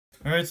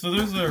Alright, so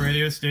there's a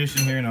radio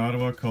station here in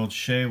Ottawa called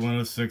chez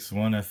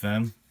 106.1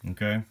 FM.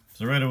 Okay,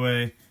 so right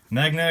away,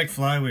 magnetic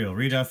flywheel,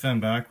 read FM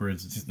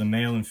backwards. It's just the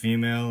male and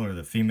female, or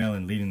the female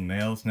and leading the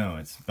males. No,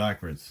 it's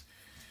backwards.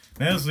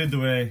 Males lead the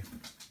way.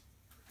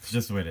 It's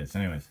just the way it is.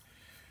 Anyways,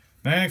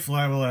 magnetic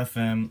flywheel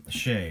FM,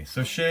 chez.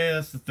 So chez,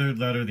 that's the 3rd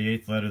letter, the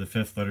 8th letter, the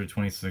 5th letter,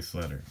 26th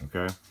letter.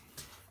 Okay,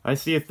 I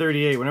see a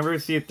 38. Whenever I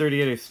see a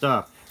 38, I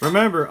stop.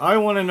 Remember, I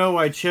want to know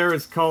why chair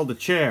is called a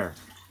chair.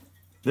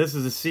 This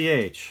is a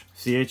CH.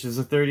 CH is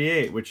a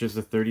 38, which is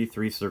a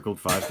 33 circled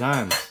 5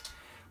 times.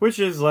 Which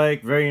is,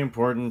 like, very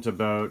important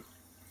about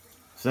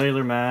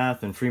cellular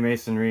math and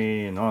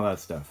Freemasonry and all that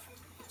stuff.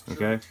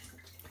 Okay?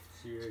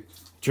 CH.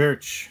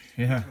 Church.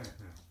 Yeah.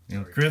 You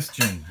know,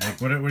 Christian. Like,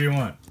 what do you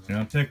want? You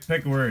know,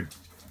 pick a word.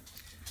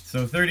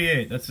 So,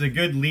 38. That's a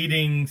good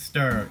leading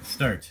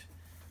start.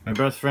 My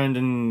best friend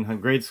in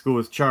grade school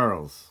was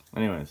Charles.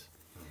 Anyways.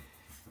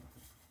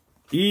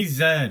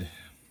 EZ.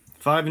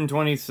 5 and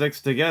 26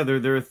 together,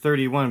 they're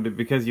 31, but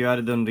because you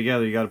added them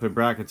together, you gotta put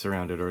brackets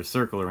around it, or a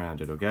circle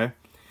around it, okay?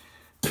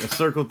 A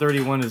circle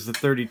 31 is the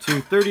 32.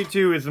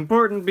 32 is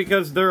important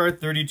because there are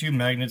 32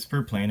 magnets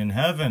per plane in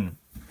heaven.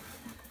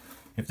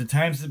 If to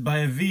times it by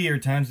a V or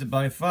times it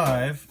by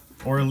 5,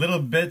 or a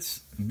little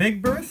bit's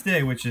big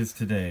birthday, which is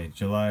today,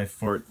 July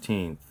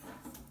 14th.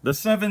 The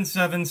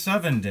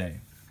 777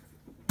 day.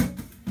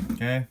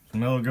 Okay,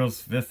 Mellow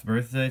Girl's 5th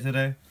birthday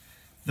today.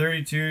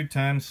 32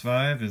 times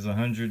 5 is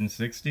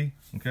 160.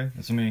 Okay,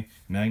 that's how many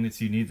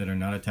magnets you need that are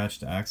not attached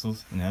to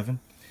axles in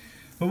heaven.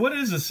 But what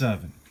is a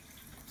 7?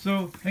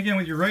 So, again,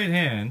 with your right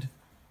hand,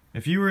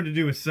 if you were to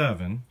do a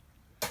 7,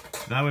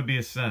 that would be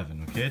a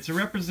 7. Okay, it's a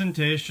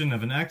representation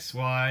of an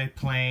XY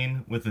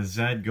plane with a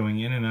Z going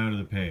in and out of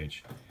the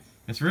page.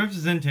 It's a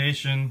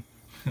representation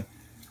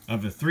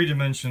of a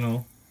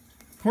 3-dimensional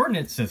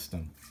coordinate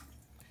system.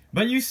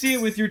 But you see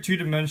it with your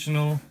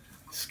 2-dimensional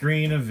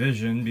screen of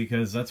vision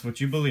because that's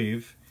what you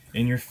believe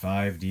in your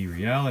 5D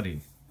reality.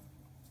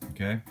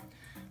 Okay?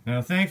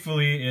 Now,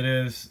 thankfully, it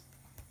is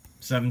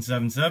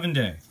 777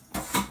 day.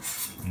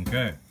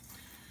 Okay.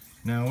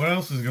 Now, what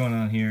else is going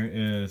on here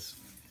is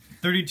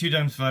 32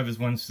 times 5 is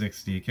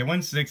 160. Okay,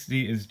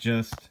 160 is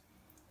just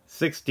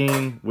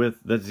 16 with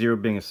that 0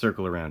 being a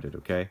circle around it,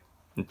 okay?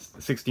 It's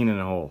 16 in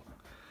a hole.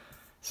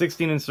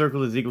 16 in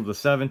circle is equal to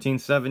 17.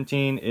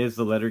 17 is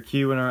the letter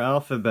Q in our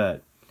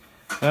alphabet.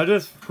 Now,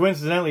 just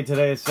coincidentally,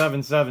 today is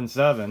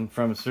 777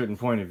 from a certain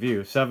point of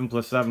view. 7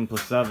 plus 7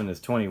 plus 7 is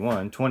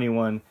 21.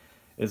 21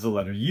 is the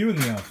letter U in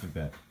the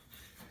alphabet.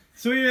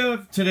 So we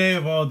have today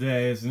of all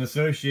days an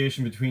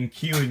association between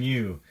Q and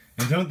U.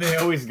 And don't they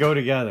always go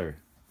together?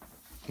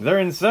 They're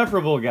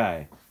inseparable,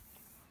 guy.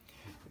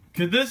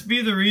 Could this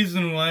be the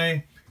reason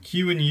why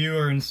Q and U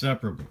are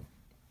inseparable?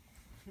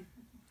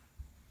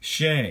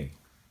 Chez.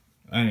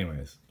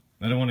 Anyways.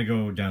 I don't want to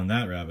go down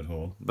that rabbit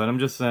hole, but I'm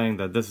just saying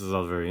that this is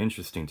all very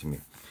interesting to me.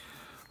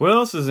 What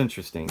else is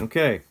interesting?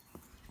 Okay,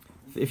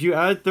 if you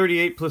add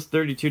 38 plus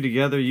 32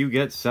 together, you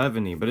get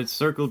 70, but it's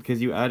circled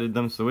because you added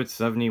them, so it's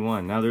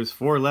 71. Now there's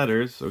 4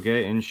 letters,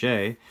 okay, in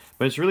chez,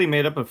 but it's really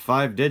made up of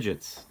 5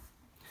 digits.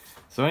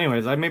 So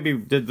anyways, I maybe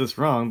did this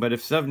wrong, but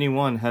if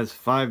 71 has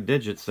 5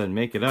 digits that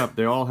make it up,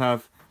 they all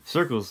have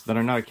circles that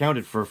are not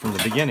accounted for from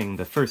the beginning,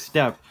 the first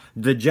step,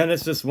 the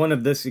genesis one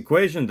of this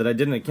equation that I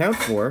didn't account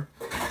for.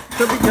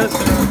 So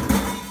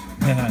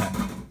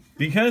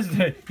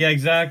yeah,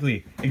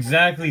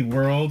 exactly,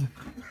 world.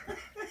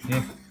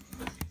 Yeah.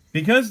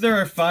 Because there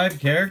are 5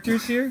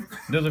 characters here,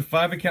 those are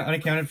 5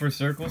 unaccounted for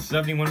circles.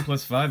 71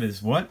 plus 5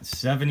 is what?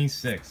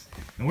 76.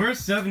 And where's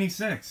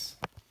 76?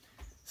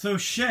 So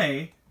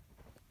chez,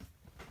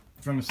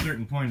 from a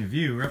certain point of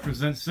view,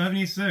 represents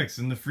 76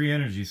 in the free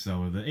energy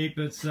cell, or the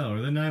 8-bit cell,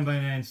 or the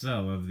 9x9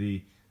 cell of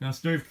the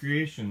story of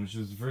creation, which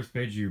is the first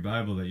page of your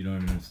Bible that you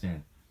don't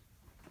understand.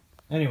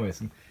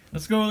 Anyways,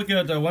 let's go look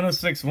at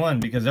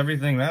 106.1 because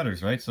everything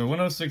matters, right? So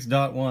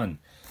 106.1.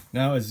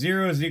 Now a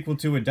 0 is equal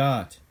to a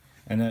dot,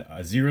 and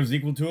a 0 is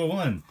equal to a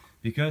 1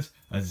 because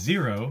a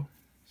 0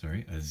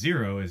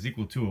 is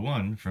equal to a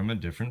 1 from a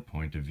different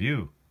point of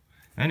view.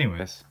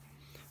 Anyways,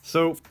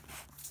 so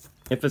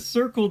if a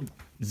circled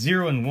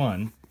 0 and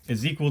 1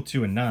 is equal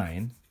to a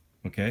 9,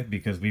 okay,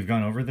 because we've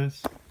gone over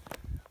this,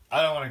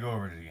 I don't want to go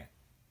over it again.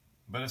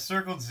 But a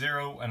circled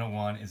 0 and a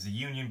 1 is a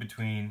union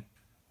between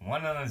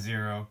 1 and a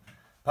 0,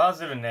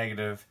 positive and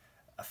negative,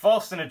 a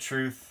false and a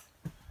truth,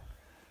 a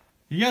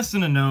yes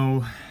and a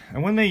no,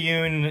 and when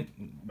they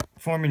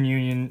form a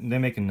union, they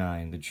make a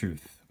 9, the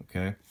truth,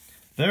 okay?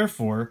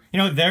 Therefore,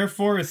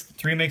 therefore is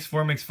 3 makes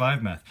 4 makes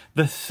 5 math.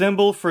 The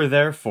symbol for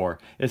therefore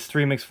is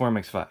 3 makes 4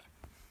 makes 5.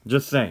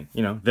 Just saying,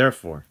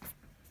 therefore.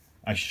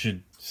 I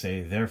should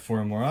say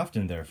therefore more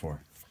often,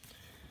 therefore.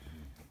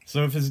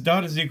 So if his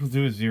dot is equal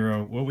to a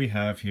 0, what we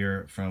have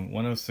here from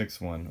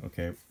 106.1,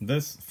 okay,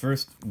 this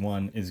first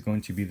one is going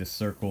to be the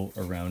circle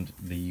around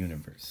the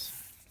universe,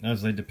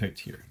 as they depict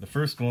here. The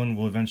first one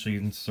will eventually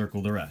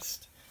encircle the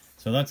rest.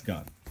 So that's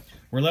gone.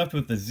 We're left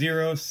with a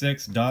 0,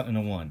 6, dot, and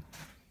a 1.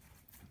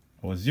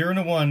 Well, a 0 and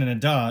a 1 and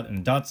a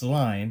dot's a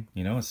line,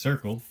 a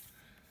circle.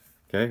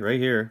 Okay, right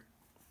here.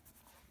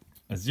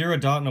 A 0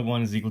 dot and a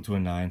 1 is equal to a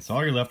 9, so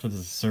all you're left with is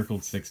a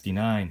circled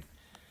 69.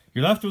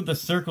 You're left with the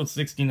circled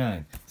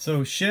 69.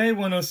 So chez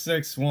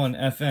 1061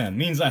 FM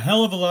means a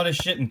hell of a lot of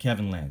shit in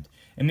Kevin Land.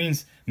 It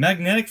means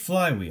magnetic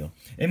flywheel.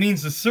 It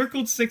means the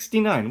circled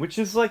 69, which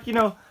is like, you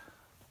know,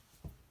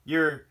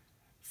 your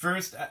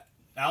first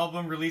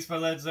album released by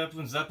Led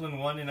Zeppelin, Zeppelin 1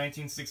 in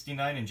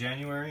 1969 in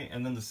January,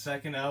 and then the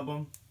second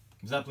album,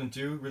 Zeppelin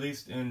 2,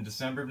 released in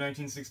December of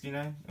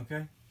 1969,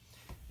 okay?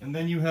 And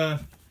then you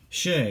have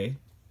chez,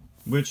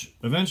 which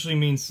eventually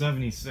means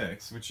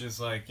 76, which is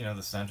like, you know,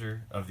 the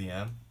center of the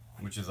M,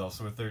 which is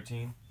also a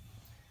 13.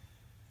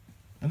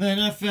 And then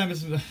FM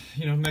is,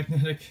 you know,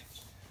 magnetic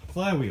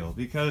flywheel,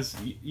 because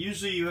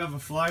usually you have a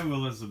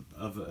flywheel as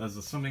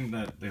something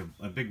that,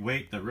 a big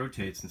weight that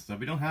rotates and stuff.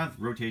 We don't have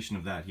rotation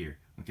of that here,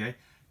 okay?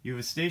 You have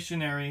a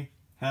stationary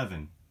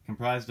heaven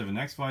comprised of an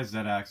X, Y, Z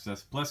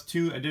axis plus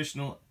 2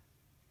 additional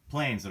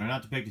planes that are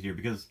not depicted here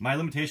because my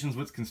limitations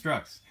with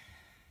constructs.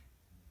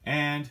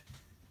 And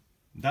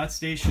that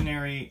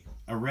stationary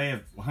array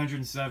of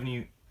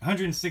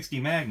 160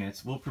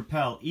 magnets will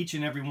propel each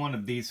and every one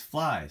of these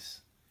flies.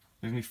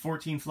 There's going to be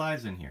 14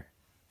 flies in here.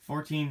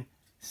 14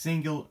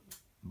 single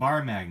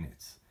bar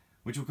magnets,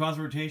 which will cause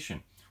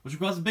rotation, which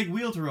will cause a big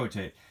wheel to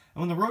rotate.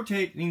 And when the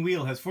rotating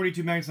wheel has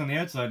 42 magnets on the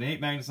outside and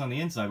 8 magnets on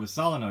the inside with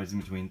solenoids in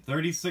between,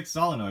 36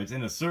 solenoids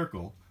in a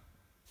circle,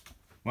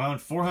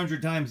 wound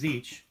 400 times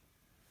each,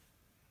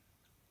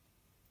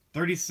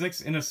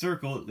 36 in a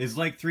circle is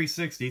like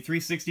 360.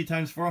 360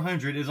 times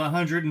 400 is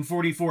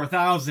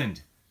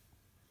 144,000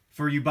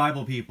 for you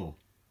Bible people.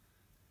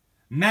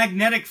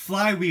 Magnetic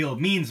flywheel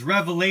means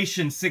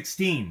Revelation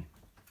 16.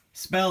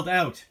 Spelled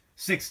out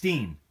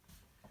 16.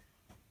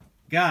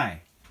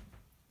 Guy,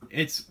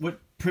 it's what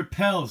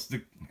propels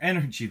the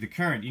energy, the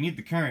current. You need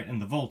the current and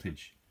the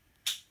voltage.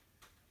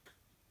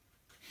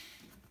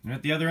 You're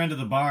at the other end of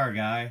the bar,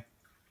 guy.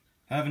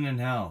 Heaven and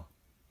hell.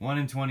 1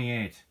 in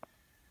 28.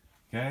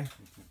 Okay?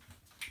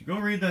 Go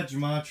read that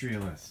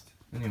gematria list.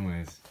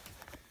 Anyways.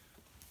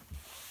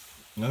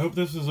 I hope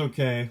this is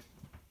okay.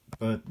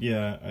 But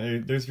yeah,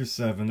 there's your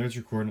 7. There's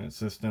your coordinate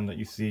system that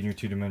you see in your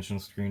 2-dimensional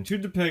screen to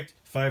depict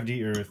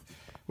 5D Earth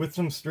with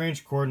some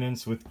strange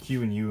coordinates with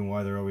Q and U and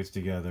why they're always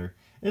together.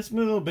 It's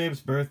my little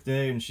babe's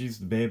birthday and she's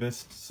the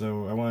babest,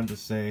 so I wanted to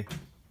say,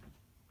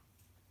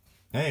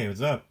 hey, what's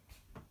up?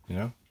 You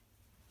know?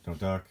 Don't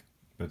talk,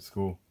 but it's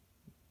cool.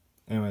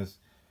 Anyways,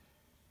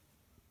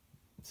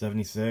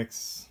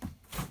 76.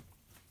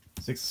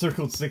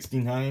 Circled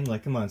 69.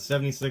 Like, come on,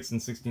 76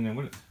 and 69.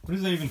 What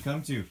does that even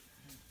come to?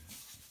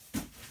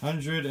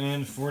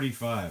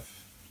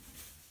 145.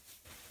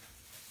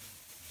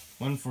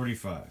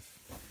 145.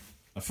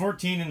 A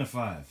 14 and a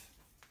 5.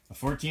 A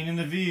 14 and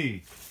a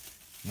V.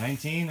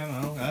 19, I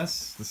don't know,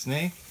 S, the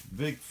snake.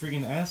 Big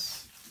friggin'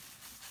 S.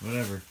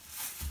 Whatever.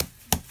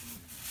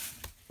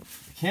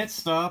 I can't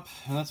stop,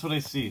 and that's what I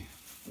see.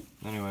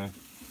 Anyway.